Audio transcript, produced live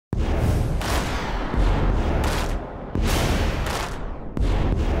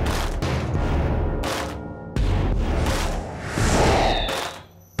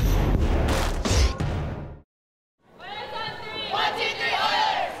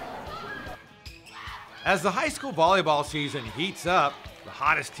As the high school volleyball season heats up, the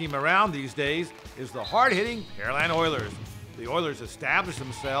hottest team around these days is the hard-hitting Pearland Oilers. The Oilers established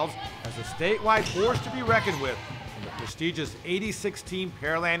themselves as a statewide force to be reckoned with in the prestigious 86-team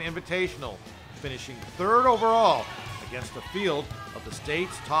Pearland Invitational, finishing third overall against the field of the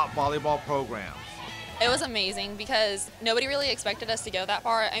state's top volleyball programs. It was amazing because nobody really expected us to go that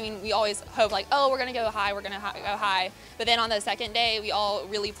far. I mean, we always hope like, oh, we're going to go high, we're going to go high. But then on the second day, we all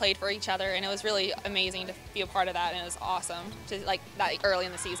really played for each other, and it was really amazing to be a part of that, and it was awesome to like that early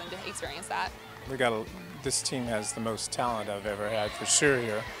in the season to experience that. This team has the most talent I've ever had for sure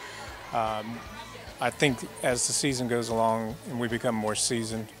here. I think as the season goes along and we become more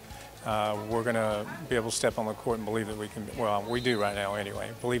seasoned, we're going to be able to step on the court and believe that we can, well, we do right now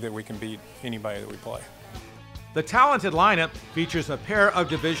anyway, believe that we can beat anybody that we play. The talented lineup features a pair of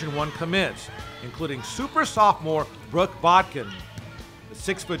Division I commits, including super sophomore Brooke Bodkin, the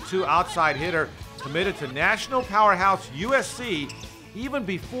 6'2" outside hitter committed to national powerhouse USC even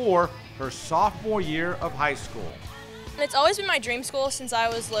before her sophomore year of high school. It's always been my dream school since I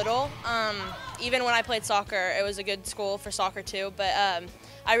was little. Even when I played soccer, it was a good school for soccer too, but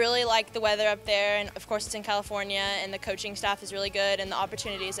I really like the weather up there, and of course it's in California, and the coaching staff is really good and the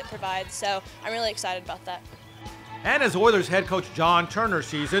opportunities it provides, so I'm really excited about that. And as Oilers head coach John Turner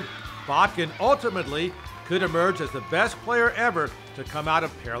sees it, Bodkin ultimately could emerge as the best player ever to come out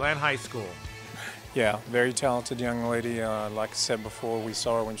of Pearland High School. Yeah, very talented young lady. Like I said before, we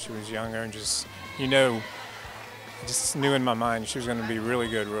saw her when she was younger, and just knew in my mind she was going to be really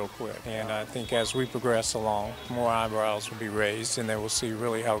good real quick. And I think as we progress along, more eyebrows will be raised, and they will see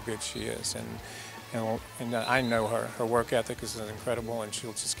really how good she is. And I know her work ethic is incredible, and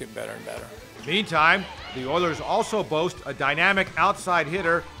she'll just get better and better. Meantime, the Oilers also boast a dynamic outside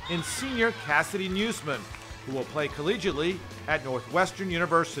hitter in senior Cassidy Newsman, who will play collegiately at Northwestern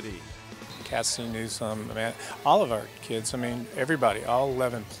University. Cassidy Newsome, all of our kids, everybody, all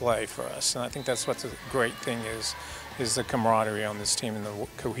 11 play for us. And I think that's what the great thing is the camaraderie on this team and the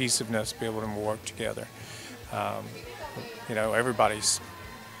cohesiveness, be able to work together. Everybody's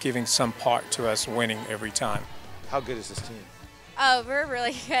giving some part to us winning every time. How good is this team? Oh, we're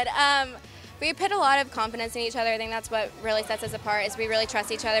really good. We put a lot of confidence in each other. I think that's what really sets us apart, is we really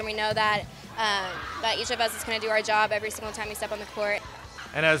trust each other, and we know that, that each of us is going to do our job every single time we step on the court.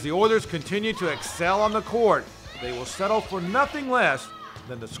 And as the Oilers continue to excel on the court, they will settle for nothing less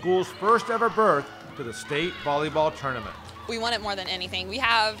than the school's first ever berth to the state volleyball tournament. We want it more than anything. We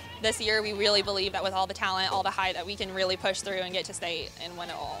have this year, we really believe that with all the talent, all the height, that we can really push through and get to state and win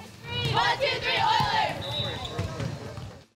it all. 1, 2, 3,